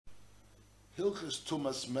Hilchus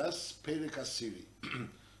Tumas Mes Perek Asiri.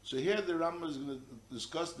 So here the Rambam is going to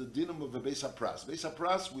discuss the dinam of a Beis HaPras. Beis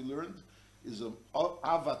HaPras, we learned, is a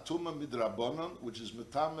Avatuma Midrabanon, which is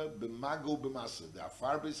Metame B'mago B'masa. The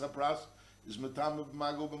Afar Beis HaPras is Metame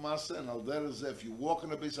B'mago B'masa, and Al Derez, if you walk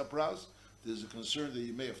in a Beis HaPras, there's a concern that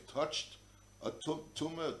you may have touched a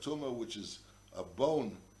tuma, which is a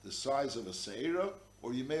bone the size of a seira,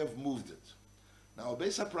 or you may have moved it. Now, a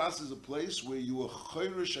Beis HaPras is a place where you were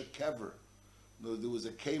chayrish a kever. There was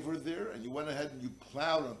a caver there, and you went ahead and you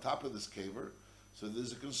plowed on top of this caver. So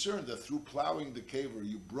there's a concern that through plowing the caver,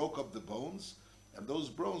 you broke up the bones, and those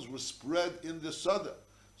bones were spread in the sada.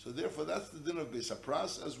 So therefore, that's the din of Beis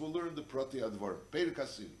HaPras, as we'll learn the Prati Advar. Perek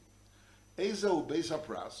Asiri. Ezehu Beis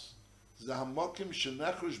HaPras, Zahamokim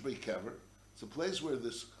Shenechrish Beikever. It's a place where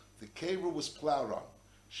the caver was plowed on.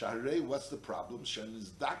 Shahrei, what's the problem?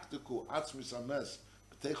 Shenizdakteku Atzmis Ames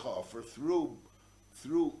B'techa Offer, through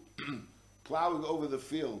plowing over the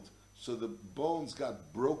field, so the bones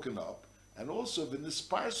got broken up, and also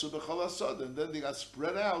v'nisparsu b'chol hasada, and then they got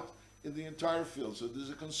spread out in the entire field. So there's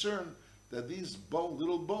a concern that these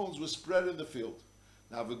little bones were spread in the field.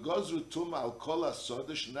 Now v'gozru tuma al kol hasada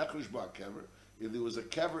shnechrish ba'kever. If there was a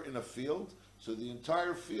kever in a field, so the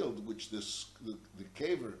entire field, which the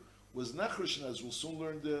kever was nechrish, and as we'll soon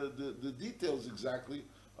learn the details exactly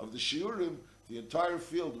of the shiurim, the entire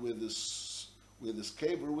field where this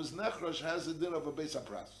kever was nechrosh has a din of a Beis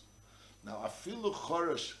HaPras. Now, afilu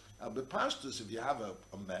choresh al bepashtus, if you have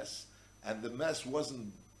a mess, and the mess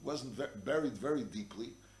wasn't buried very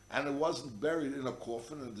deeply, and it wasn't buried in a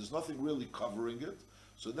coffin, and there's nothing really covering it,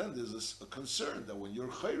 so then there's a concern that when you're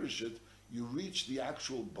chayrish it, you reach the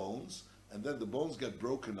actual bones, and then the bones get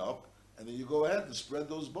broken up, and then you go ahead and spread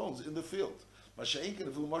those bones in the field. Masha'inkin,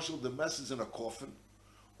 if the mess is in a coffin,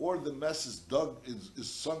 or the mess is is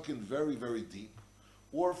sunken very, very deep,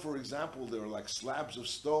 or for example, there are like slabs of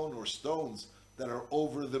stone or stones that are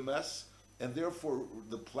over the mess, and therefore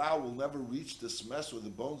the plow will never reach this mess or the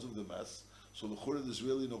bones of the mess. So the chura, there's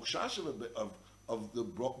really no kshash of the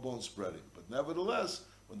bone spreading. But nevertheless,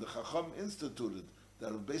 when the Chacham instituted that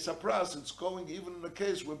of Beis HaPras, it's going even in a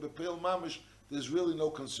case where Bepel Mamish, there's really no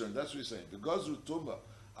concern. That's what he's saying. The Gazru Tumba,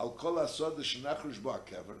 Al Kol HaSod Shenachrish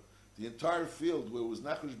Ba'Kever, the entire field where it was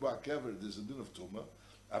Nachrish Ba'Kever, there's a din of Tumba.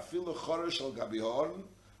 Afilu Choresh Al Gabi Ha'aron,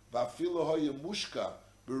 Va'afilu Ha'yemushka,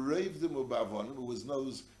 Bereivdim U'Ba'avonim,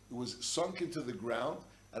 it was sunk into the ground,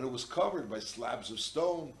 and it was covered by slabs of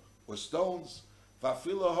stone or stones.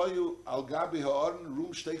 Va'afilu Ha'yu Al Gabi Ha'aron,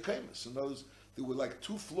 Rum Shtei Chemes. In other words, there were like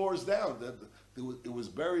 2 floors down. It was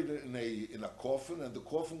buried in a coffin, and the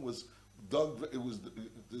coffin was dug. It was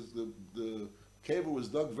the cave was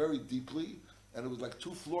dug very deeply, and it was like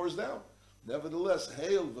 2 floors down. Nevertheless,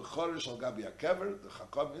 hail v'charish al gabi hakever, the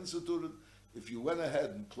Chacham instituted, if you went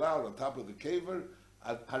ahead and plowed on top of the caver,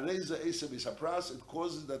 hareza esa beis hapras, it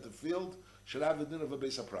causes that the field should have a din of a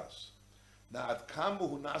beis hapras. Now, at kamu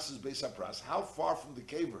hu nasis beis hapras, how far from the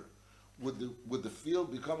caver would the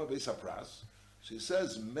field become a beis hapras? So he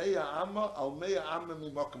says, meya amma al meya amma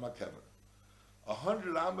mimakam hakever.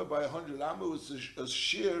 100 amma by 100 amma is a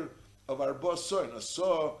shear of our saw. And a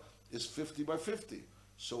saw is 50 by 50.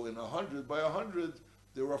 So in 100 by 100,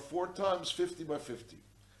 there are 4 times 50 by 50.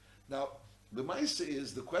 Now, the Maisa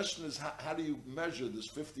is, the question is, how do you measure this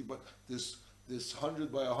 50 by, this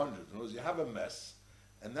 100 by 100? In other words, you have a mess,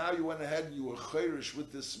 and now you went ahead and you were chayrish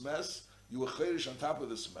with this mess, you were chayrish on top of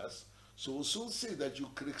this mess, so we'll soon see that you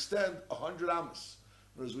could extend 100 amas.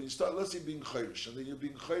 In other words, when you start, let's say being chayrish, and then you're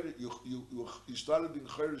being chayrish, you started being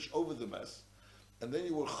chayrish over the mess, and then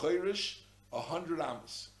you were chayrish 100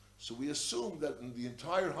 amas. So we assume that in the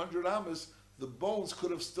entire 100 amas, the bones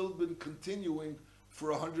could have still been continuing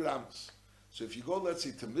for 100 amas. So if you go, let's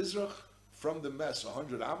say, to Mizrach, from the mess,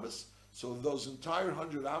 100 amas, so those entire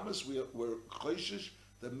 100 amas, we're chayshish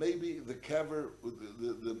that maybe the kever,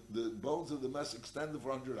 the bones of the mess extended for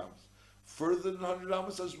 100 amas. Further than 100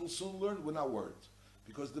 amas, as we'll soon learn, we're not worried,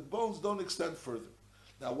 because the bones don't extend further.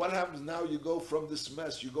 Now, what happens now? You go from this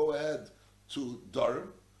mess, you go ahead to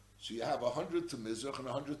Durham, so you have 100 to Mizrach and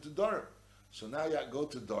 100 to Durham. So now you go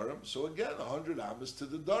to Durham, so again, 100 amas to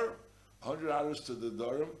the Durham, 100 amas to the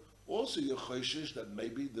Durham. Also, you're chayshish that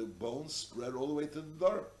maybe the bones spread all the way to the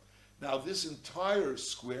Durham. Now, this entire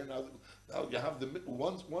square, now you have the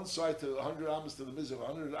one side to 100 amas to the Mizrach,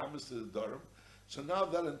 100 amas to the Durham. So now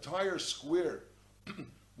that entire square,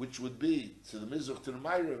 which would be to the Mizrach, to the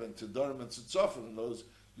Ma'ariv, and to Durham and Tzofim, and those,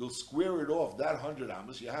 you'll square it off that 100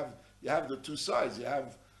 amas. You have the 2 sides. You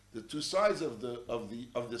have the 2 sides of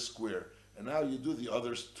the square, and now you do the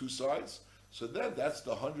other 2 sides. So then that's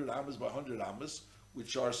the 100 amas by 100 amas,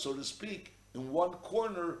 which are, so to speak, in one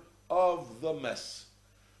corner of the mess.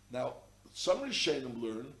 Now, some Rishonim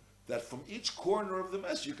learn that from each corner of the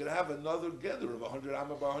mess you can have another gather of 100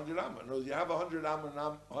 amma by 100 amma. In other words, you have 100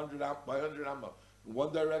 amma, 100 amma by 100 amma in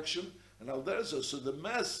one direction, and al derzo. So the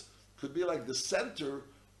mess could be like the center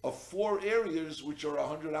of 4 areas which are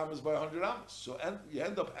 100 ammas by 100 ammas. So you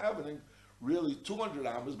end up having really 200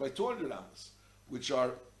 ammas by 200 ammas, which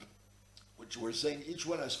we're saying each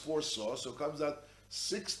one has 4 saw, so it comes out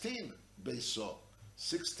 16 base saw.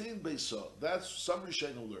 16 base saw. That's some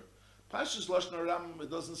Rishonim learn. Pashtus Lashon Rambam, it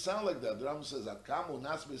doesn't sound like that. The Rambam says that Kamu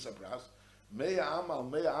Nas Beis Apras, Meya Amal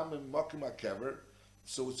Meya Amim Makim HaKever.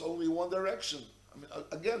 So it's only one direction. I mean,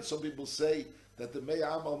 again, some people say that the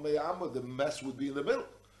Meya Amal Meya Amal, the mess would be in the middle.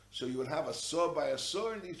 So you would have a saw by a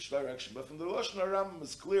saw in each direction. But from the Lashon Rambam,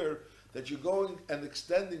 it's clear that you're going and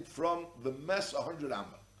extending from the mess 100 amma.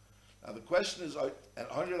 Now the question is,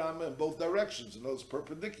 100 amma in both directions, and those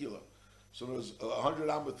perpendicular. So there's 100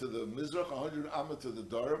 amma to the Mizrach, 100 amma to the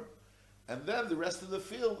Durham. And then the rest of the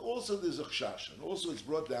field, also there's a chash. And also it's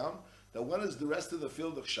brought down that when is the rest of the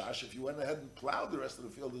field a chash, if you went ahead and plowed the rest of the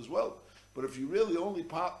field as well. But if you really only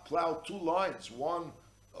plow 2 lines, one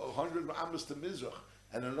 100 ammas to Mizrach,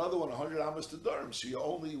 and another one 100 ammas to Durham, so you're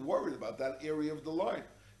only worried about that area of the line.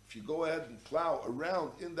 If you go ahead and plow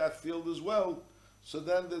around in that field as well, so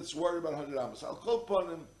then it's worried about 100 ammas. I'll call upon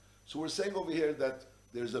him. So we're saying over here that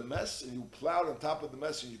there's a mess, and you plowed on top of the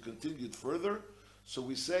mess, and you continued further. So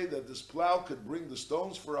we say that this plow could bring the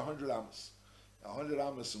stones for 100 ammas. 100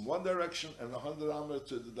 ammas in one direction, and 100 ammas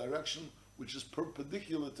to the direction which is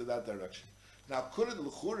perpendicular to that direction. Now, could it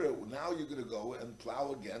l'chura, now you're going to go and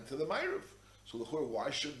plow again to the Ma'ariv. So l'chura, why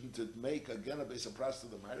shouldn't it make again a Beis HaPras to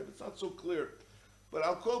the Ma'ariv? It's not so clear. But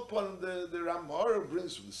I'll call upon the Ramah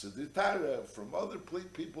brings from the Siddhitara, from other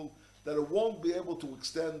people, that it won't be able to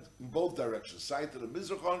extend in both directions, side to the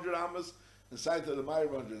Mizrach 100 ammas, and side to the Ma'ariv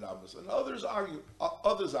 100 ammas. And others argue.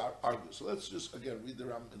 So let's just, again, read the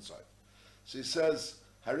Ram inside. So he says,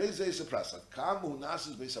 Harei Beis HaPras, Kamu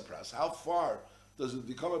Nasis Beis HaPras. How far does it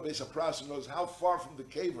become a Beis HaPras? In other words, how far from the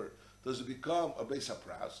caver does it become a Beis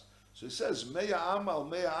HaPras? So he says, Meya Amal,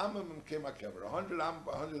 Meya Amim Mkem HaKever. 100 Amim,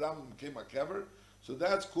 100 Amim Mkem HaKever. So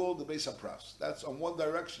that's called the Beis HaPras. That's on one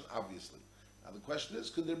direction, obviously. Now the question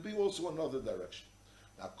is, could there be also another direction?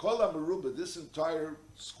 Now, Kol HaMeruba, this entire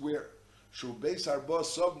square, Shu Beis Arba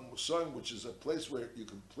Soim, which is a place where you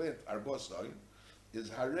can plant Arba Soim, is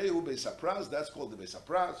Harehu Beis HaPras, that's called the Beis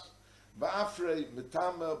HaPras. Va'afrei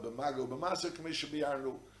Mitama B'mago B'masa K'misha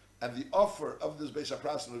B'yarnu, and the offer of this Beis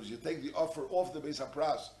HaPras, in other words, you take the offer off the Beis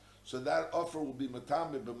HaPras, so that offer will be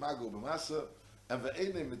Mitama B'mago B'masa, and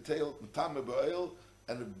Va'ene Mitama B'oil,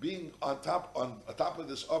 and being on top of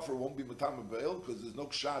this offer won't be Mitama B'oil, because there's no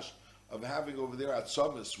kshash of having over there at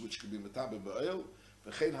Somis, which could be Mitama B'oil.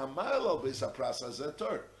 V'chein Hamal al Beis HaPras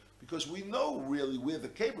Azator, because we know really where the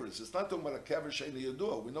kever is. It's not talking about a kever sheini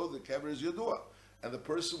yadua. We know the kever is yadua, and the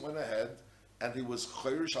person went ahead and he was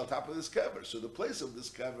chayrish on top of this kever. So the place of this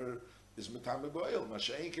kever is mitame ba'il.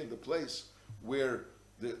 Masha'inkin, the place where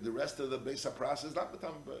the rest of the Beis HaPras is not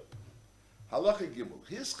mitame ba'il. Halacha gimel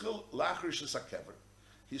hiskil lachrish is a kever.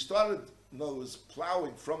 He started, in other words,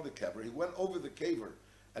 plowing from the kever. He went over the kever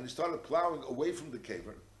and he started plowing away from the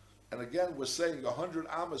kever. And again, we're saying 100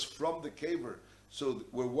 amas from the kever. So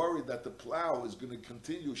we're worried that the plow is going to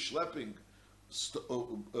continue schlepping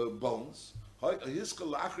bones. And he was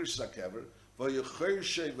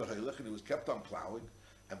kept on plowing.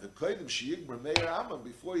 And the kodim sheyigmer meir amma,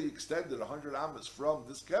 before he extended 100 amas from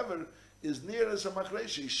this kever, is near as a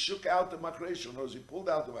machresha. He shook out the machresha, in other words, he pulled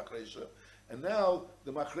out the machresha, and now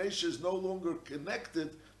the machresha is no longer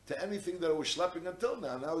connected to anything that it was schlepping until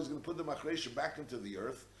now. Now he's going to put the machresha back into the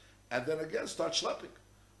earth, and then again start schlepping.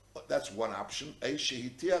 That's one option. Or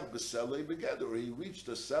he reached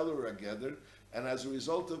a cellar together, and as a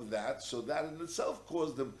result of that, so that in itself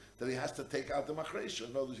caused him that he has to take out the machresha.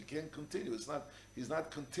 In other words, he can't continue. He's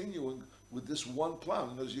not continuing with this one plow.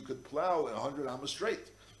 In other words, you could plow 100 amas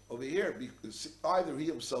straight. Over here, because either he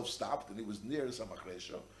himself stopped and he was near some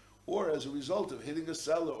machresha, or as a result of hitting a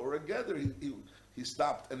cellar or a gather, he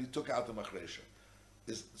stopped and he took out the machresha.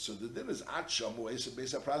 So the din is Atsham or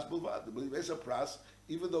Beis HaPras Bulvad. The Beis HaPras,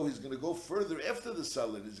 even though he's going to go further after the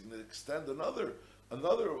cellar, he's going to extend another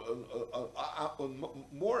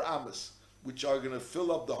more amas, which are going to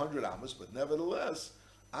fill up the 100 amas, but nevertheless,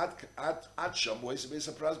 Atsham or Beis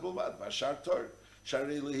HaPras Bulvad. Vashar Tor.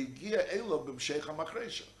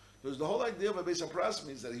 There's the whole idea of a Beis HaPras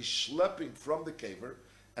means that he's schlepping from the caver,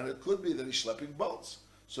 and it could be that he's schlepping bones.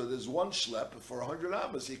 So there's one schlep for 100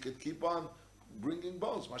 amas, he could keep on bringing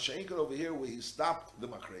bones. Masha'inkin over here, where he stopped the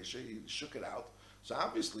machresha, he shook it out. So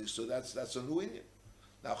obviously, so that's a new Indian.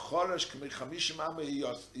 Now Choresh Chamishim Amma he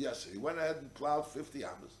went ahead and plowed 50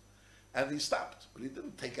 Amas, and he stopped, but he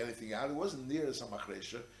didn't take anything out. He wasn't near some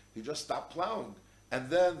Achresha. He just stopped plowing, and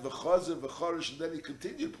then v'chozer v'choresh, and then he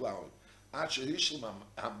continued plowing. So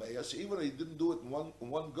even though he didn't do it in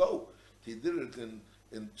one go, he did it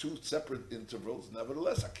in two separate intervals.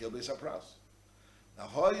 Nevertheless, akil beis hapras. Now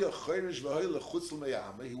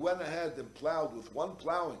he went ahead and plowed with one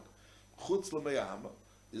plowing. Chutz l'meyama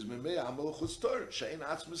is meyama l'chutz tor she'ein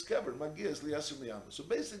atzmis kever magias liyasim meyama. So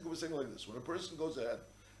basically, we're saying like this: when a person goes ahead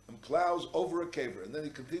and plows over a kever, and then he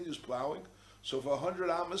continues plowing, so for 100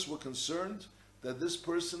 amas, we're concerned that this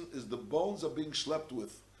person is the bones are being schlepped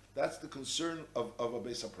with. That's the concern of a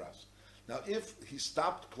beis hapras. Now, if he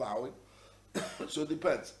stopped plowing, so it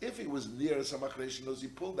depends. If he was near some machreshin, he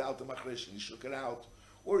pulled out the machreshin, he shook it out,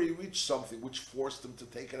 or he reached something which forced him to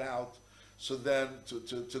take it out, so then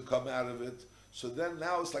to come out of it. So then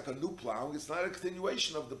now it's like a new plowing. It's not a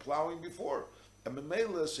continuation of the plowing before. And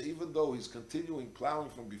Memela, so even though he's continuing plowing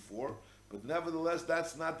from before, but nevertheless,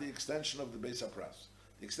 that's not the extension of the beis hapras.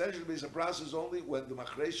 The extension of the beis hapras is only when the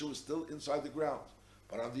machreshin is still inside the ground.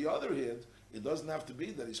 But on the other hand, it doesn't have to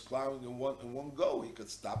be that he's plowing in one go. He could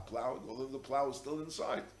stop plowing, although the plow is still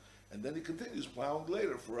inside. And then he continues plowing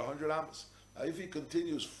later for 100 amas. Now, if he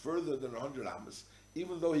continues further than 100 amas,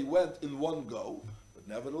 even though he went in one go, but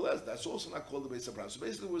nevertheless, that's also not called the beis hapras. So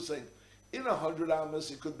basically we're saying, in 100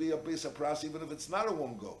 amas, it could be a beis hapras, even if it's not a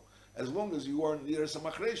one go, as long as you are near some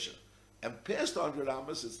machresha. And past 100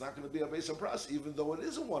 amas, it's not going to be a beis hapras, even though it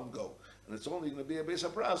is a one go. And it's only going to be a beis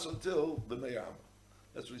hapras until the meyama.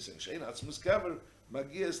 That's what he's saying. Shein atzmus kever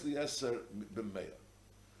magias liyeser b'meya.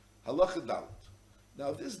 Halacha dalet.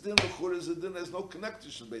 Now this din l'chur is a din has no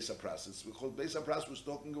connection to beis hapras. It's because beis hapras was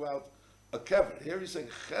talking about a kever. Here he's saying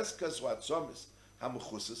cheskas v'atzomis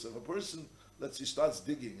hamechusis. If a person, let's say, starts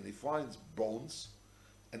digging and he finds bones,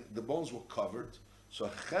 and the bones were covered, so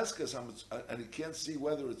cheskas and he can't see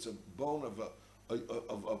whether it's a bone of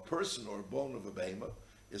a person or a bone of a behemoth,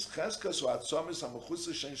 is cheskas v'atzomis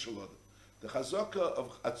hamechusis shein shalodem. The chazaka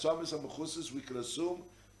of atzamis and mechusis, we can assume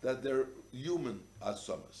that they're human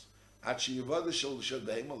atzamis.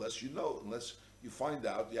 Unless you know, unless you find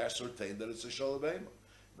out, you ascertain that it's a shal behema.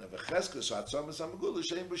 When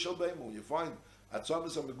you find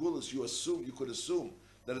atzamis and megulis, you could assume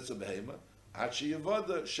that it's a behema. Until you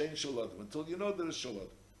know that it's shalad.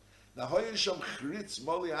 Now,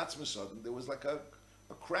 there was like a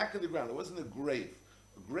crack in the ground. It wasn't a grave.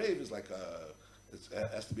 A grave is like it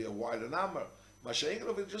has to be a wider number.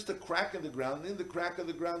 Masha'inov is just a crack in the ground. In the crack of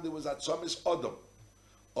the ground, there was atzomis odom.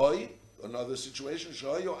 Oi, another situation.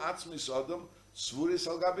 Shoyo atzmis odom svuris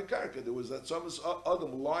al gabikarka. There was atzomis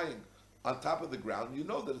odom lying on top of the ground. You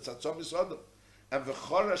know that it's atzomis odom. And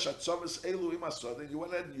v'chorash atzomis elu imasod. And you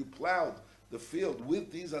went ahead and you plowed the field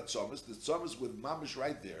with these atzomis. The atzomis with mamish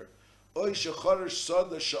right there. Oi shechorash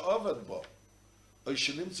soda she'ovad bo. Oi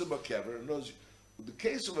shenimtza b'kever. And those. The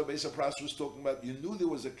case of a beis hapras was talking about you knew there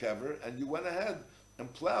was a kever and you went ahead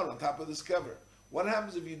and plowed on top of this kever. What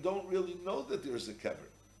happens if you don't really know that there's a kever?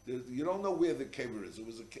 You don't know where the kever is. It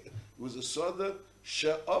was a soda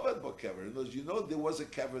she'ovad bo kever. In other words, you know there was a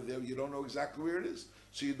kever there. You don't know exactly where it is,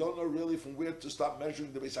 so you don't know really from where to start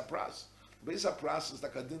measuring the beis hapras. The beis hapras is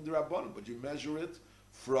like a din d'rabbanan, but you measure it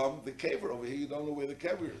from the kever. Over here, you don't know where the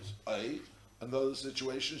kever is. Another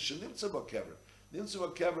situation, shenimtza bo kever.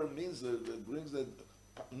 Nimtza kever means brings that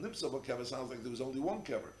nimtza kever sounds like there was only one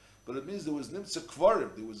kever, but it means there was nimtza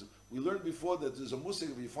kvarim. We learned before that there's a musik.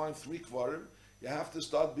 If you find 3 kvarim, you have to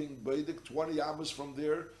start being beidik 20 amas from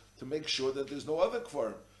there to make sure that there's no other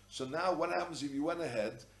kvarim. So now, what happens if you went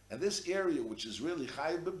ahead and this area, which is really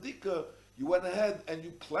chayiv b'bdika, you went ahead and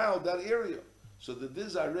you plowed that area. So the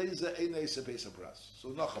diz areza einay beis hapras. So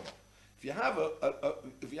nachama, if you have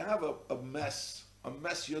a mess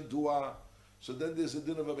yadua. So then there's a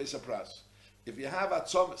din of a beis hapras. If you have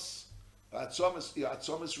atzomis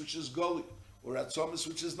which is goli, or atzomis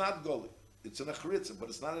which is not goli, it's an achritza, but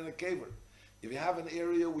it's not in a kever. If you have an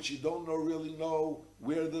area which you don't really know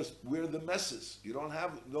where the mess is, you don't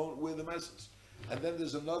know where the mess is, and then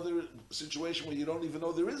there's another situation where you don't even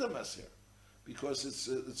know there is a mess here, because it's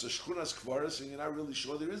a shchunas kvaris and you're not really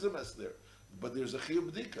sure there is a mess there, but there's a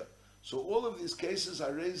chiyuv b'dika. So all of these cases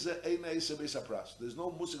are reza einay beis hapras. There's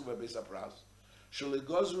no musik of a beis hapras. It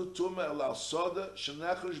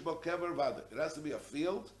has to be a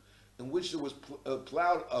field in which there was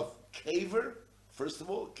plowed of kaver, first of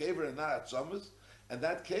all, kaver and not atzomis, and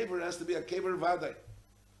that kaver has to be a kaver vaday.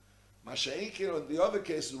 Masha'inkin, in the other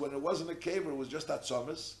cases, when it wasn't a kaver, it was just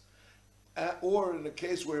atzomis, or in a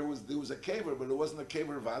case where there was a kaver, but it wasn't a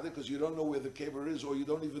kaver vaday, because you don't know where the kaver is, or you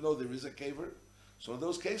don't even know there is a kaver. So in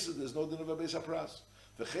those cases, there's no din of a beis hapras.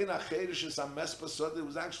 V'chein ha'cheirish is a mess basod. It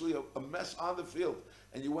was actually a mess on the field,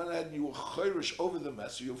 and you went ahead and you were cheirish over the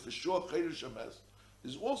mess. So you for sure cheirish a mess.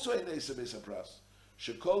 There's also an eisa beis hapras.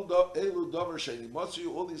 Shekol elu davar sheini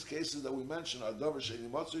matzu. All these cases that we mentioned are davar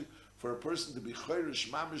sheini matzu for a person to be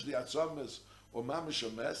cheirish mamish the atzamis or mamish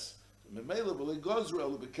a mess. Memela b'legozru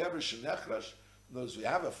elu bekever shenechrash. Notice we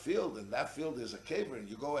have a field, and that field is a caver, and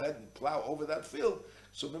you go ahead and plow over that field.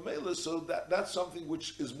 So memela, so that's something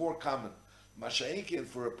which is more common. Masha'inkin,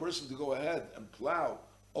 for a person to go ahead and plow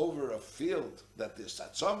over a field that there's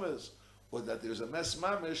satzomas or that there's a mes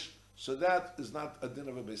mamish, so that is not a din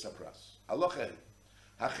of a beis hapras. Alochei,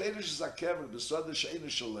 hacherish zakever b'soda she'ena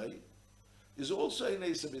shalei is also a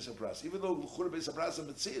neisa beis hapras, even though l'chur beis hapras and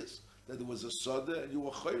mitzias that there was a soda and you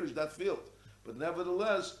were chayrish that field, but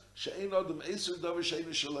nevertheless she'ena adam eser davar she'ena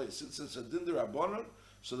shalei. Since it's a din d'Rabbanan,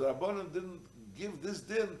 so the Rabbanan didn't give this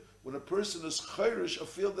din when a person is chayrish a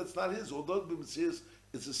field that's not his. Although b'mitzias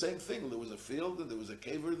it's the same thing. There was a field and there was a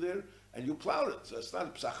caver there, and you plowed it. So it's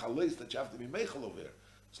not psachales that you have to be meichel over here.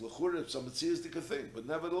 It's l'chur some mitziastic thing, but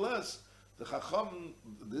nevertheless, the chacham,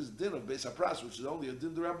 this din of beis hapras, which is only a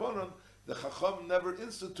din d'Rabbanan, the chacham never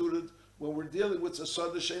instituted when we're dealing with a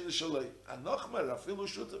soda she'ena shalei. Anochmer afilu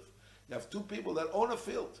shutav. You have two people that own a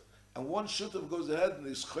field, and one shutav goes ahead and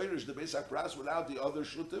is chayrish the beis hapras without the other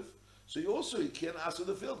shutav. So you can't ask for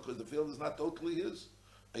the field because the field is not totally his.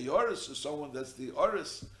 A yoris is someone that's the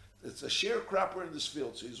oris. It's a sharecropper in this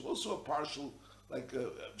field, so he's also a partial, like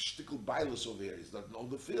a shtickle bailus over here. He doesn't own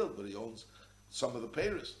the field, but he owns some of the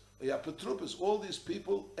payers. Yeah, Petrupis, all these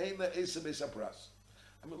people, Eina Eisa Beis Hapras.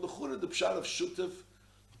 I mean, l'chura the pshat of shutiv,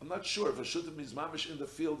 I'm not sure if a shutiv means mamish in the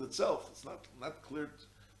field itself. It's not clear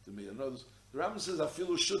to me. In other words, the Rambam says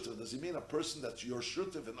afilu shutiv. Does he mean a person that's your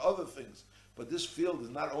shutiv and other things, but this field is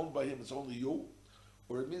not owned by him, it's only you?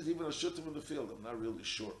 Or it means even a shutiv in the field? I'm not really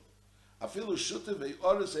sure. Afilu shutiv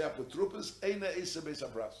ve'oris e'apetrupas eina eisa beis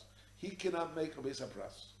hapras. He cannot make a beis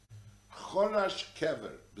hapras. Chorash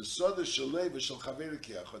kever b'soda shalei v'shel chaveri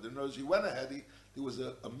kiachad. In other words, he went ahead. There was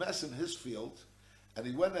a mess in his field, and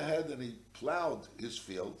he went ahead and he plowed his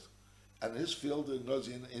field, and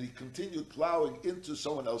he continued plowing into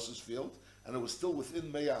someone else's field, and it was still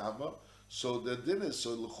within Meya Amma. So the din is,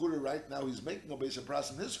 so l'chura right now he's making a beis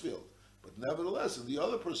hapras in his field, but nevertheless in the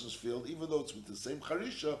other person's field, even though it's with the same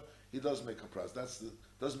charisha, he does make a pras.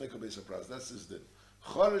 Does make a beis hapras. That's his din.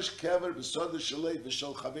 Chorish kever b'soda shalei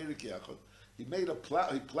v'shel chaveri kiachad. He made a plow.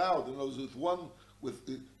 He plowed, and it was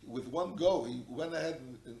with one go. He went ahead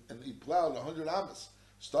and he plowed 100 amas.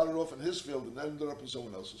 Started off in his field and ended up in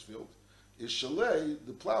someone else's field. Is shalei,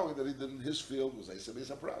 the plowing that he did in his field was a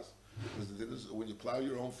beis hapras. Because the thing is, when you plow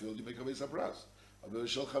your own field, you make a beis hapras. But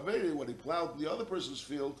shel chaveri, when he plowed the other person's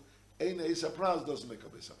field, ein beis hapras, doesn't make a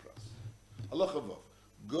beis hapras. Allah chavav.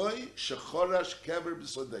 Goy shechorash kever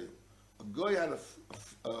b'sodei. A goy had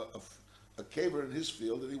a caver in his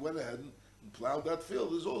field, and he went ahead and plowed that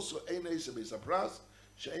field. There's also ein beis hapras.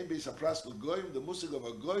 She'ein beis hapras l'goyim. The musig of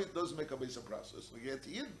a goy does make a beis hapras. It's like a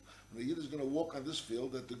yid. The yid is going to walk on this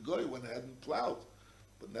field that the goy went ahead and plowed.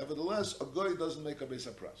 But nevertheless, a goy doesn't make a beis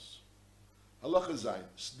hapras. Halacha zayin.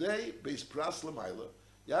 Stay beis pras l'mayla.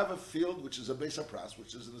 You have a field which is a beis hapras,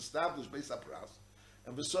 which is an established beis hapras,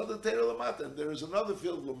 and v'soda teira lamata. And there is another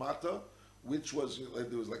field lamata, which was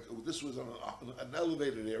this was an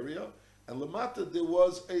elevated area, and lamata there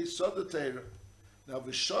was a soda teira. Now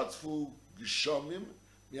v'shatfu gishamim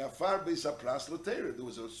mi'afar beis hapras l'teira. There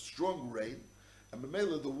was a strong rain, and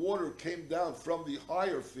memela the water came down from the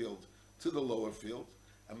higher field to the lower field.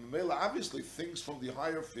 And Memela, obviously, things from the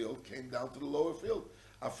higher field came down to the lower field.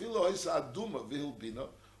 Afilo Isa Aduma Vihilbina.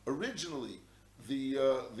 Originally,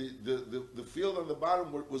 the field on the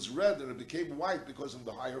bottom was red and it became white because of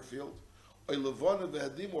the higher field. Or Levana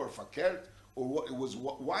Vehadim or Fakert, or it was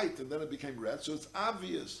white and then it became red. So it's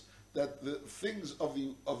obvious that the things of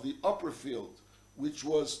the upper field, which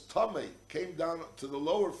was Tameh, came down to the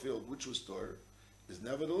lower field, which was Torah, is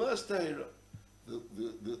nevertheless Tahira.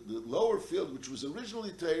 The lower field, which was originally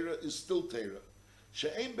Teira, is still Teira.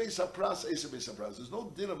 She'ein beis hapras, eisa beis hapras. There's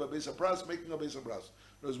no din of a beis hapras making a beis hapras.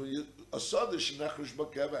 Because when you asad shenachrish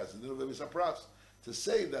bakevas, the din of a beis hapras, to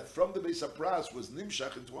say that from the beis hapras was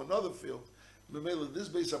nimshach into another field, memela this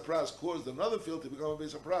beis hapras caused another field to become a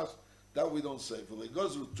beis hapras, that we don't say. For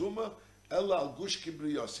legazru tuma ella al gush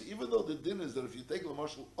kibriyasi. Even though the din is that if you take a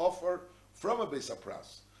marshal offer from a beis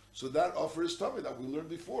hapras, so that offer is tummy that we learned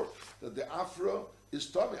before, that the afra is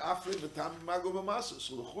tummy. Afra v'tam mago b'masa.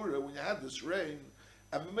 So the chura, when you had this rain,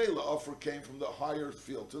 and Memela offer came from the higher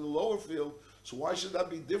field to the lower field. So why should that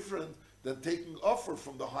be different than taking offer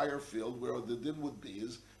from the higher field, where the din would be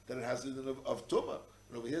is that it has the din of tumah.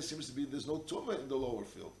 And over here seems to be there's no tumah in the lower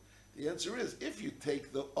field. The answer is, if you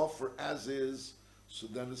take the offer as is, so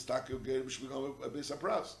then it's takio gerim should become a beis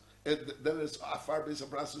hapras. And then it's afar beis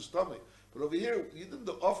hapras' tummy. But over here,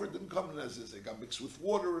 the offer didn't come in as is. It got mixed with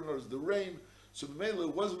water and there's the rain. So mainly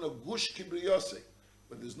it wasn't a gush kibriyase.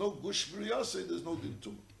 When there's no gush kibriyase, there's no din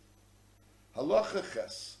tumah. Halacha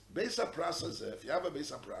ches. Beis hapras hazeh, if you have a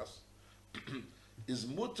beis hapras, is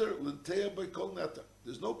mutter linteya by kol neta.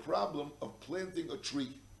 There's no problem of planting a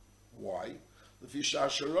tree. Why? The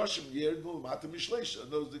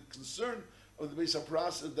concern of the Beis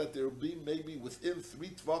HaPras is that there will be maybe within 3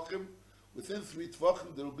 tvachim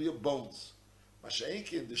there will be a bones.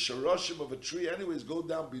 Masha'inkin, the sharoshim of a tree anyways go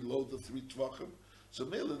down below the 3 tvachim, so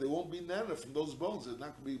mainly there won't be nana from those bones. They're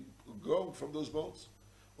not going to be growing from those bones.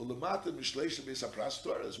 Ulamata mishleisha Beis HaPras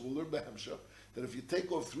Torah, as we'll learn Behemshah, that if you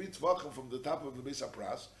take off 3 tvachim from the top of the Beis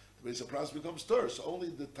HaPras, the Beis HaPras becomes Torah. So only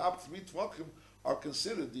the top 3 tvachim are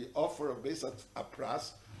considered the offer of Beis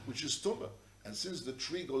HaPras, which is Tumah. And since the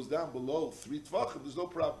tree goes down below 3 tvachim, there's no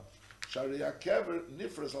problem. Shariah kever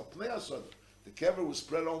nifras al pnei hasoda. The kever was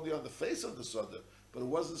spread only on the face of the soda, but it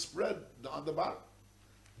wasn't spread on the bottom.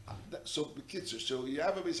 So, b'kitzur, so you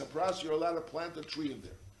have a Beis HaPras, you're allowed to plant a tree in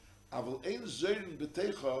there. Aval ein zeirin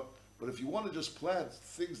b'teicha, but if you want to just plant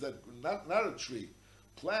things that, not a tree,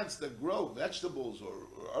 plants that grow, vegetables or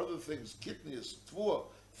other things, kidneys, tvua,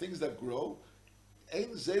 things that grow, ein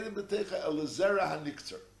zeirin b'teicha elazera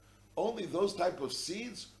hanikter. Only those type of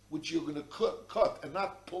seeds which you're going to cut and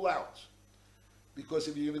not pull out. Because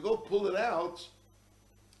if you're going to go pull it out,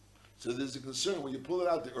 so there's a concern, when you pull it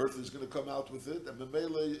out, the earth is going to come out with it, and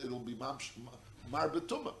memela it'll be mar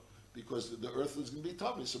betuma, because the earth is going to be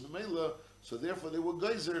tummy. So memela, so therefore they were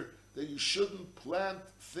geyser that you shouldn't plant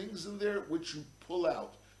things in there which you pull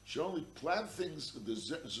out. You should only plant things, the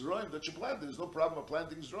zeroim that you plant. There's no problem of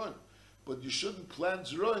planting zeroim. But you shouldn't plant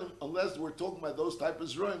zeroim unless we're talking about those type of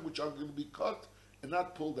zeroim which are going to be cut and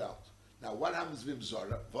not pulled out. Now, what happens if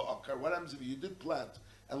zara va'akar? What happens if you did plant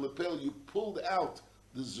and lepel you pulled out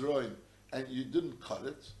the zeroim and you didn't cut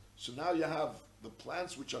it? So now you have the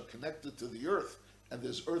plants which are connected to the earth and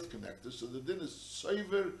there's earth connected. So the din is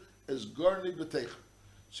soiver as garni b'teicha.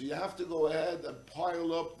 So you have to go ahead and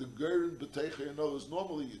pile up the garni b'teicha. You know, as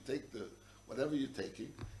normally you take the whatever you're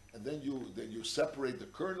taking. And then you separate the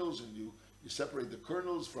kernels, and you separate the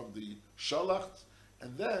kernels from the shalacht,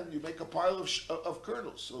 and then you make a pile of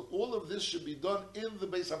kernels. So all of this should be done in the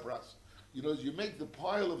Beis HaPras. You know, you make the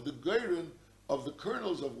pile of the geirin of the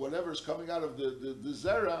kernels of whatever's coming out of the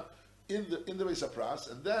zera in the Beis HaPras,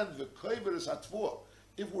 and then the koiver is hatvua.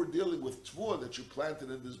 If we're dealing with tvua that you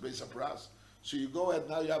planted in this Beis HaPras, so you go ahead,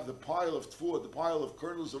 now you have the pile of tvua, the pile of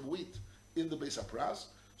kernels of wheat in the Beis HaPras.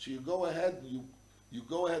 So you go ahead and you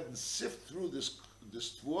go ahead and sift through this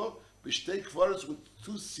tvua, b'shtei kvaros with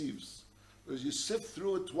 2 sieves. Because you sift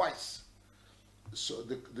through it twice. So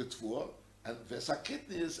the tvua, and vesa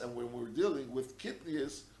kidneys, and when we're dealing with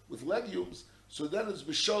kidneys, with legumes, so then it's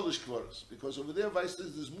b'sholish kvaros. Because over there,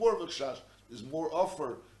 there's more of a kshash, there's more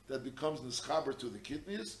offer that becomes nischaber to the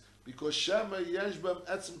kidneys, because shema yeshbam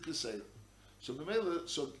etzim kisei. So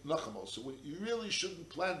nachamol. So when you really shouldn't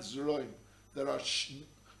plant zeroim that are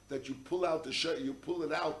that you pull out you pull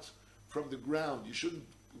it out from the ground. You shouldn't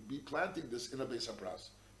be planting this in a Beis HaPras.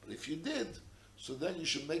 But if you did, so then you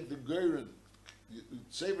should make the geirin,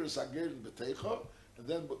 savor is geirin b'teicha, and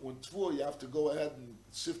then when tvua you have to go ahead and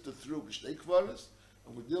sift it through b'shtei kvaros,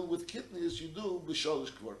 and we're dealing with kidneys, you do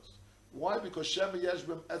b'sholish kvaros. Why? Because shema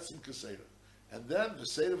yeshbem etzim keseder. And then the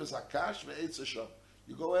seder is hakash ve'etz hasham.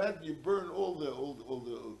 You go ahead and you burn all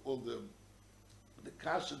the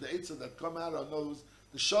kash and the etza that come out on those,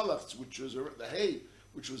 the shalachs, which was the hay,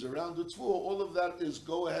 which was around the tvua, all of that is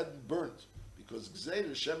go ahead and burnt. Because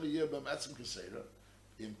gzeira shem yeh b'm etzim keseder,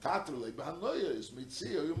 im tater le b'hanoya is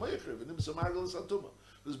mitzia yumaychrev, and im samargal is atuma.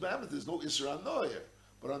 There's no isra anoya.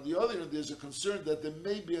 But on the other hand, there's a concern that there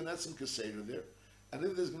may be an etzim keseder there. And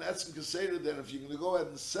if there's an etzim keseder, then if you're going to go ahead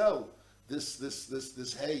and sell this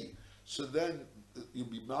hay, so then you'll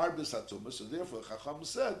be marbis atuma. So therefore, Chacham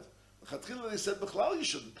said, they said, Bechlal, you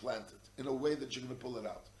shouldn't plant it in a way that you're going to pull it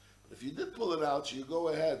out. But if you did pull it out, so you go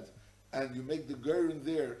ahead and you make the geirin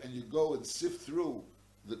there, and you go and sift through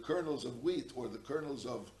the kernels of wheat or the kernels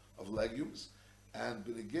of legumes, and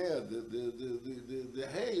benegea, the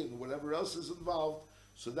hay and whatever else is involved,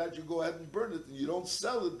 so that you go ahead and burn it, and you don't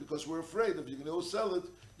sell it because we're afraid if you're going to go sell it,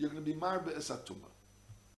 you're going to be marbe esatuma.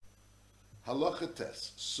 Halacha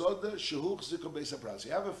tes soda shehuch zikah beis hapras.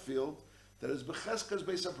 You have a field that is becheskas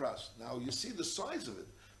beis hapras. Now you see the size of it.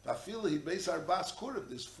 Vafila he beis arbas kurim.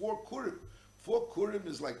 There's 4 kurim. 4 kurim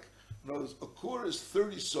is like In other words, a kur is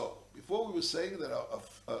 30 so. Before we were saying that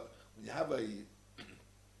when you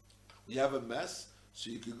have a mess, so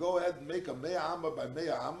you could go ahead and make a mea amma by mea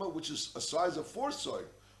amma, which is a size of 4 soy.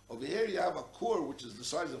 Over here you have a kur, which is the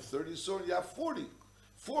size of 30 soy, and you have 4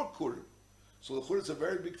 kur. So the is a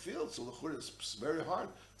very big field, so the is very hard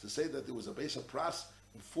to say that there was a base of pras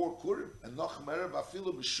in 4 kurim, and noch merev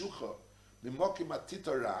afilu b'shucha, mimokim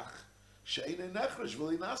atitarach, she'ein nechresh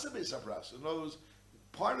v'linasa base of pras. In other words,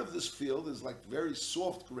 part of this field is like very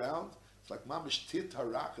soft ground, it's like mamish tit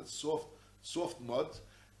harach, it's soft mud,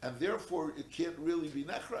 and therefore it can't really be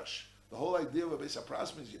nechresh. The whole idea of a base of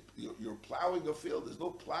pras means you're plowing a field. There's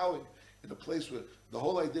no plowing in a place where the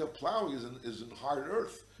whole idea of plowing is in hard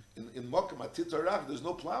earth. In Mokim Atitarach, there's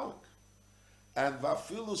no plowing. And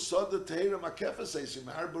Vafilu Soda Teira Makefa says in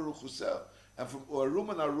Har Baruch Husel. And from Arum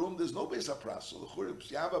and Arum, there's no base of pras. So the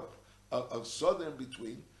Churibs, you have a soda in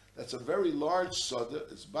between. That's a very large soda.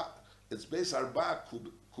 It's base arba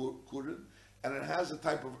kurin, and it has a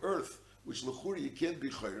type of earth which lechuri you can't be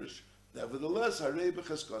chayrish. Nevertheless, harei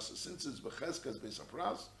becheskasa. Since it's becheskas base of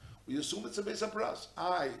pras, we assume it's a base of pras.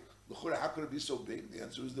 Lechura, how could it be so big? The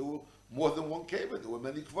answer is there were more than one cave. There were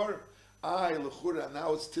many kvarim. Lechura,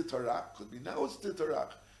 now it's titarach. Could be now it's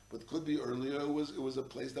titarach, but could be earlier it was a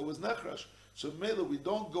place that was nechrash. So Mela, we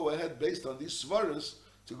don't go ahead based on these svaras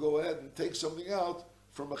to go ahead and take something out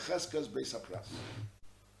from a cheskas beis hapras.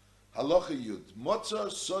 Halacha yud motza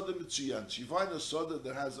soda mitziyan. You find a soda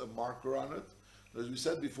that has a marker on it. As we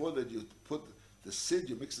said before, that you put the sid,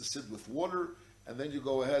 you mix the sid with water, and then you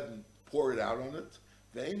go ahead and pour it out on it.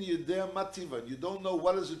 You don't know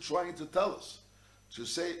what is it trying to tell us. To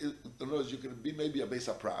say, in other words, you can be maybe a beis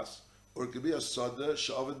hapras, or it could be a soda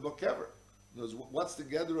she'ovid bokever. In other words, what's the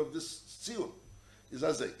gather of this tziyun? Is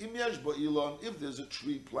as a imyash ba'ilon, if there's a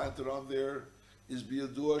tree planted on there, is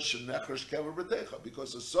biyadua she'nechresh kever b'techa,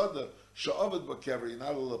 because a soda she'ovid bokever, you're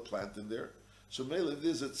not allowed to plant in there. So maybe if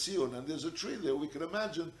there's a tziyun and there's a tree there, we can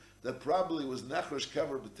imagine that probably was nechresh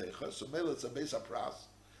kever b'techa, so maybe it's a beis hapras.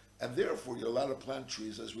 And therefore, you're allowed to plant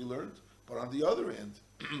trees, as we learned. But on the other end,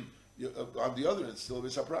 it's still a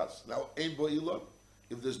beis hapras. Now, ein bo ilon,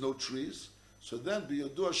 if there's no trees, so then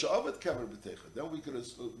biyodua she'avet kever b'techa. Then we can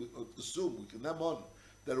assume, we can nemon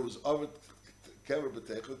that it was avet kever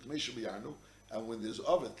b'techa, k'meishu b'yarnu, and when there's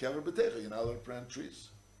avet kever b'techa, you're not allowed to plant trees.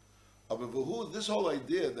 But this whole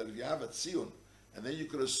idea that if you have a tziyun, and then you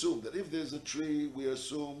could assume that if there's a tree, we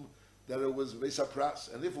assume that it was beis hapras,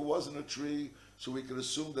 and if it wasn't a tree, so we can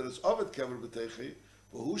assume that it's Ovid Kever B'Techi,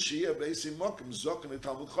 but who Shia Beisi Mokim Zokan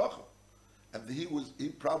Talmud Chacham, and he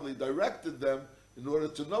probably directed them in order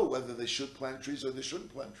to know whether they should plant trees or they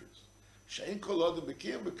shouldn't plant trees. Shein Kol Adam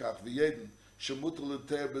B'Kiyam B'Kach V'Yedin Shemutal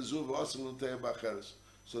L'Teir Bezuv V'Osel L'Teir B'Acheres.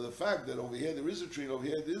 So the fact that over here there is a tree and over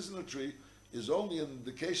here there isn't a tree is only an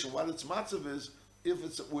indication what its matzav is if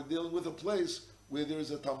we're dealing with a place where there is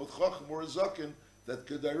a Talmud Chacham or a Zokan that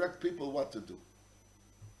could direct people what to do.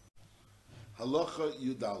 Halacha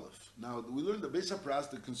Yudalef. Now we learned the beis hapras.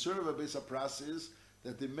 The concern of a beis hapras is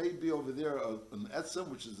that there may be over there an etzem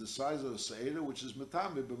which is the size of a seira, which is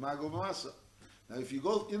metame b'mago masa. Now, if you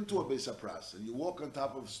go into a beis hapras and you walk on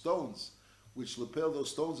top of stones, which lapel,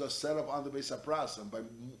 those stones are set up on the beis hapras, and by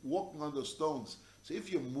walking on those stones, so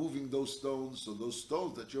if you're moving those stones, so those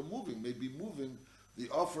stones that you're moving may be moving the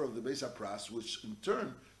offer of the beis hapras, which in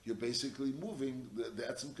turn you're basically moving the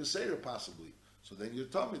etzem kaseira possibly. So then you're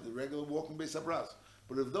telling me the regular walking beis hapras.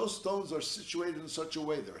 But if those stones are situated in such a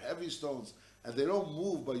way, they're heavy stones, and they don't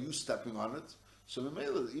move by you stepping on it, so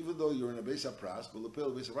even though you're in a beis hapras, but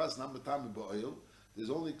lepel beis hapras not metami ba'oil, there's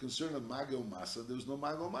only concern of magel masa. There's no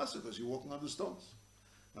magel masa because you're walking on the stones.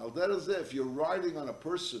 Now that is if you're riding on a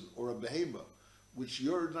person or a behema, which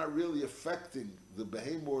you're not really affecting the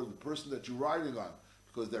behema or the person that you're riding on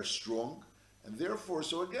because they're strong, and therefore,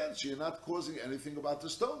 so you're not causing anything about the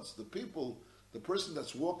stones. The person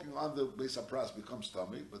that's walking on the beis hapras becomes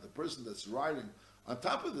tummy, but the person that's riding on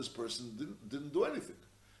top of this person didn't do anything.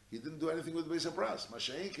 He didn't do anything with the beis hapras.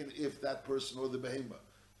 Masha'inkin, if that person or the behema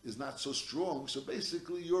is not so strong, so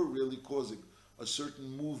basically you're really causing a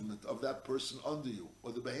certain movement of that person under you,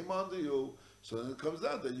 or the behema under you, so then it comes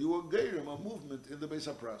down that you engage him a movement in the beis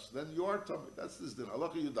hapras. Then you are tummy. That's this din.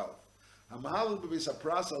 Halacha Yudalef. Hamahalu beis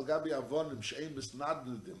hapras al gabi avonim she'ein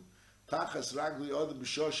bisnadnedim. A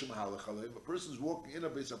person's walking in a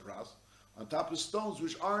beis hapras on top of stones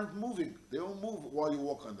which aren't moving. They don't move while you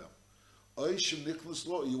walk on them. You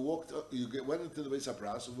went into the beis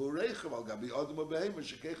hapras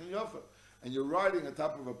and you're riding on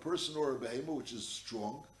top of a person or a behema which is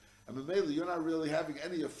strong, and mainly you're not really having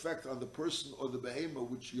any effect on the person or the behema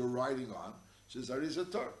which you're riding on. So it's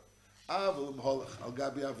arizator. Aval Holach Al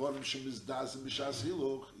Gabi Avorim Shemizdazim B'Shas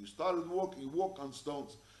Hiluch. You started walking, you walk on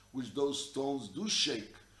stones, which those stones do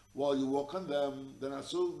shake while you walk on them. They're not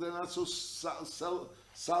so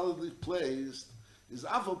solidly placed. Is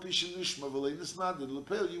Aval Pishin Nishma V'Leinis Nadin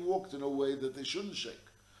Lepel. You walked in a way that they shouldn't shake.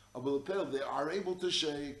 But Lepel, they are able to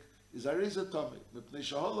shake. Is Areza Tomei Mipnei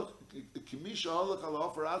Shaholach Kimi Shaholach Al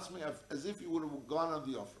Offer Atzmi, as if you would have gone on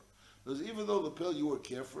the offer. Because even though Lepel you were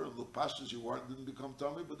careful, the pastures you weren't didn't become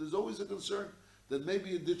tummy, but there's always a concern that maybe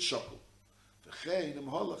you did shuckle.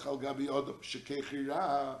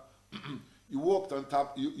 You walked on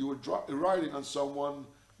top, you were riding on someone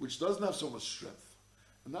which doesn't have so much strength.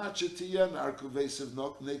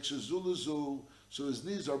 So his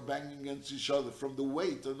knees are banging against each other from the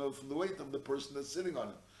weight, or no, from the weight of the person that's sitting on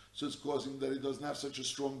him. So it's causing that he doesn't have such a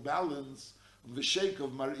strong balance. The shake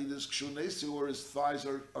of Maridas Kshunesi, or his thighs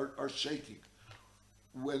are shaking.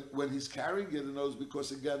 When he's carrying it, he knows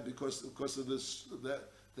because of this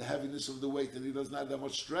the heaviness of the weight, and he doesn't have that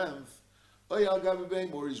much strength. Or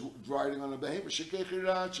he's riding on a behemoth.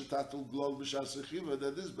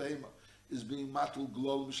 That this behemoth is being matul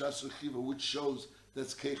glol b'shas, which shows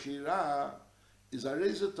that's kechira is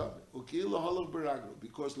areza tamid.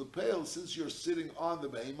 Because lepel, since you're sitting on the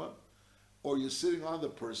behemoth or you're sitting on the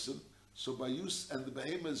person. So by use, and the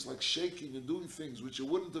behemoth is like shaking and doing things which you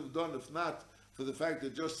wouldn't have done if not for the fact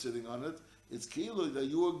that you're just sitting on it. It's kilo that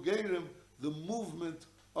you are gaining the movement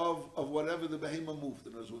of whatever the behemoth moved.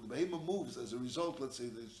 In other words, when the behemoth moves, as a result, let's say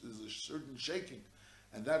there's a certain shaking,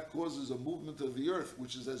 and that causes a movement of the earth,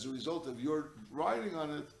 which is as a result of your riding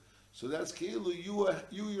on it. So that's kilo. You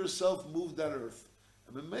yourself moved that earth.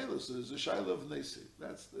 And in Mela, so there's a shaila of nesi.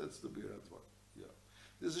 That's the beer atvar.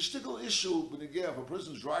 There's a shtickle issue when if a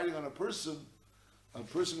person's riding on a person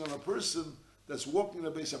that's walking in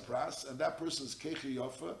a Beis HaPras, and that person's kechi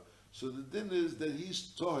yofa, so the din is that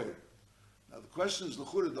he's toher. Now the question is,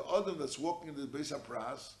 l'chura, the adam that's walking in the Beis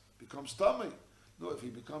HaPras becomes tamei. No, if he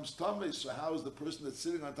becomes tamei, so how is the person that's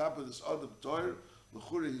sitting on top of this adam toher?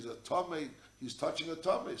 L'chura, he's a tamei, he's touching a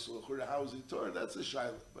tamei, so l'chura, how is he toher? That's a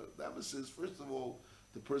shaila. But that says, first of all,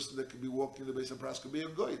 the person that can be walking in the Beis HaPras could be a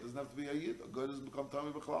goy. It doesn't have to be a yid. A goy doesn't become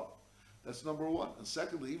tamei b'chlal. That's number one. And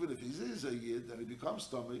secondly, even if he is a yid and he becomes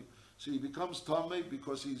tamei, so he becomes tamei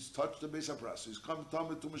because he's touched the Beis HaPras. So he's come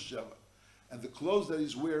tamei to Mesheva. And the clothes that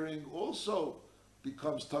he's wearing also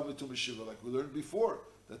becomes tamei to Mesheva. Like we learned before,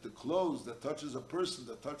 that the clothes that touches a person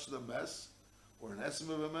that touches a mess, or an esim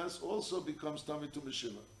of a mess, also becomes tamei to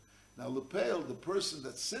Mesheva. Now lepel, the person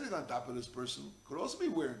that's sitting on top of this person, could also be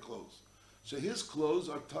wearing clothes. So his clothes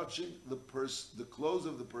are touching the clothes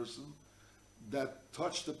of the person that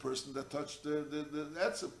touched the person that touched the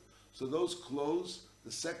etzim. So those clothes, the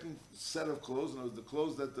second set of clothes, and the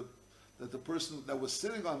clothes that the person that was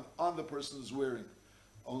sitting on the person is wearing,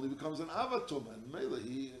 only becomes an avatuma, and mela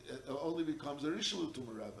he only becomes a rishon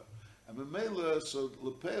tuma rather. And mela, so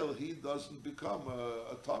lepel he doesn't become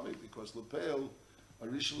a tummy because lepel a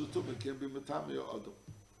rishon tuma can be matami or adam.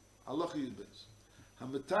 Allah yidbez.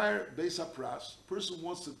 Hamatar Beis HaPras. A person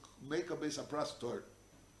wants to make a Beis HaPras tor.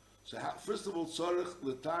 So first of all, tzarich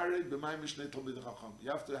letare b'may mishnei talmid chacham. You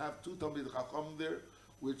have to have two talmid chacham there,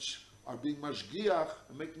 which are being mashgiach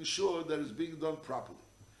and making sure that it's being done properly.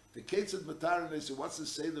 The ketzad matar, and they say, what's the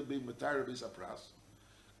say that being matar Beis HaPras?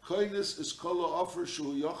 Koines is kol offer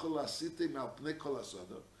shu yochel asite mal pnei kol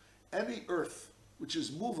asada. Any earth which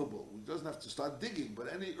is movable, he doesn't have to start digging, but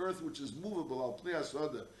any earth which is movable al pnei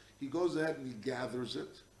asada, he goes ahead and he gathers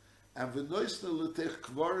it, and v'noisna l'tech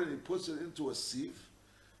kvar, and he puts it into a sieve,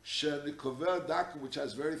 she'nikover dakum, which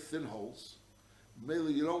has very thin holes.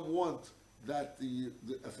 Mainly, you don't want that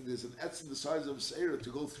if there's an etzim the size of a seira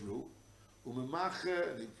to go through.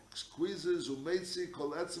 Umemache, and he squeezes umeitzi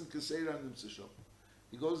kol etzim keseira nimtzisham.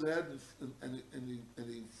 He goes ahead and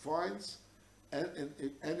he finds and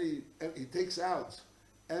he takes out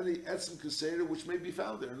any etzim keseira which may be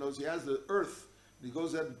found there. In other words, he has the earth. He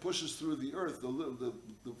goes ahead and pushes through the earth,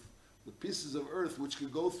 the pieces of earth which can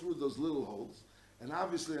go through those little holes. And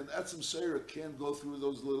obviously an etzim seira can't go through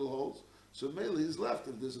those little holes. So mainly he's left.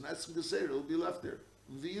 If there's an etzim seira, it'll be left there.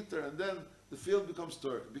 And then the field becomes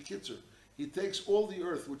torah. Bekitzer. He takes all the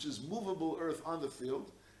earth, which is movable earth on the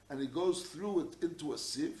field, and he goes through it into a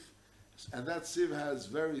sieve. And that sieve has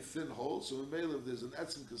very thin holes. So mainly if there's an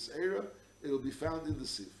etzim seira, it'll be found in the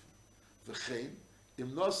sieve. V'chein.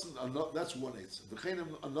 That's one eitz.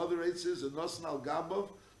 Another eitz is a nosen al gabav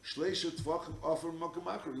shleisha tvachim offer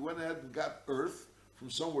makamacher. He went ahead and got earth from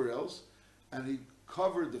somewhere else, and he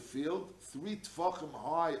covered the field 3 tvachim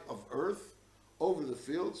high of earth over the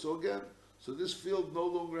field. So this field no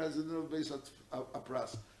longer has a din of Beis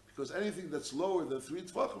HaPras. because anything that's lower than 3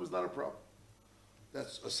 tvachim is not a problem.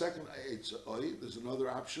 That's a second eitz. There's another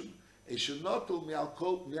option. A shenotel mi'al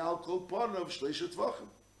kol panav shleisha tvachim.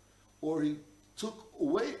 Or he took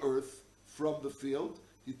away earth from the field.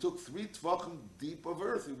 He took 3 tvachim deep of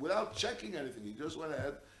earth without checking anything. He just went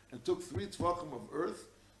ahead and took 3 tvachim of earth.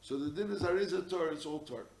 So the din is Arizah Torah. It's all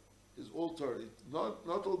Torah. It's all Torah.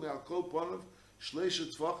 Not only mi'al kol panav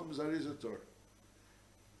shleisha tvachim is Arizah Torah.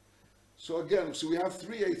 So again, we have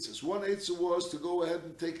 3 eitzes. One eitzah was to go ahead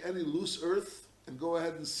and take any loose earth and go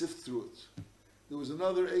ahead and sift through it. There was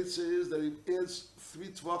another eitzah is that he adds 3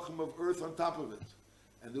 tvachim of earth on top of it.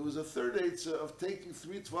 And there was a third eitzah of taking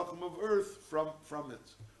 3 tvachim of earth from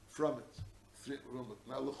it.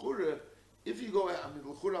 Now, l'chura, if you go,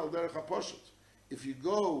 l'chura al derech haposhut, if you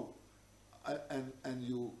go and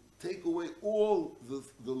you take away all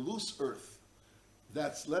the loose earth,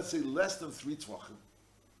 that's, let's say, less than 3 tvachim,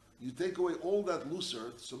 you take away all that loose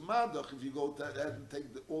earth. So madach, if you go ahead and take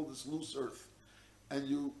all this loose earth, and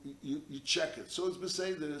you check it, so it's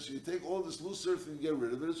beseder. So you take all this loose earth and you get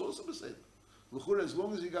rid of it. It's also beseder. L'chura, as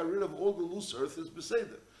long as you got rid of all the loose earth, it's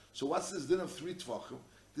beseder. So what's this din of 3 tvachim?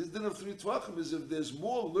 This din of 3 tvachim is if there's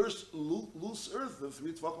more loose earth than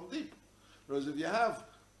 3 tvachim deep. Whereas if you have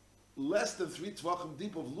less than 3 tvachim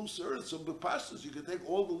deep of loose earth, so the pastures, you can take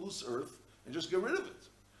all the loose earth and just get rid of it.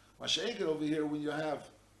 Masha'enken over here, when you have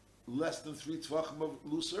less than 3 tvachim of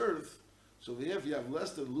loose earth, so over here, if you have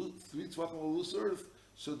less than 3 tvachim of loose earth,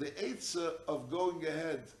 so the eitzah of going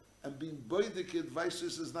ahead and being boidikid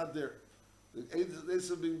vices is not there. The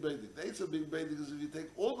eitzah of being boidik. The eitzah of being boidik is if you take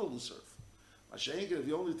all the loose earth. Masha'enken, if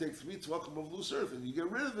you only take 3 tvachim of loose earth and you get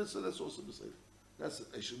rid of it, so that's also the same. That's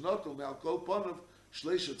it. Eshenotel me'al kol panav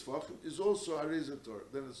shleisha tvachim is also Arizah Torah.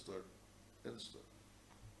 Then it's Torah.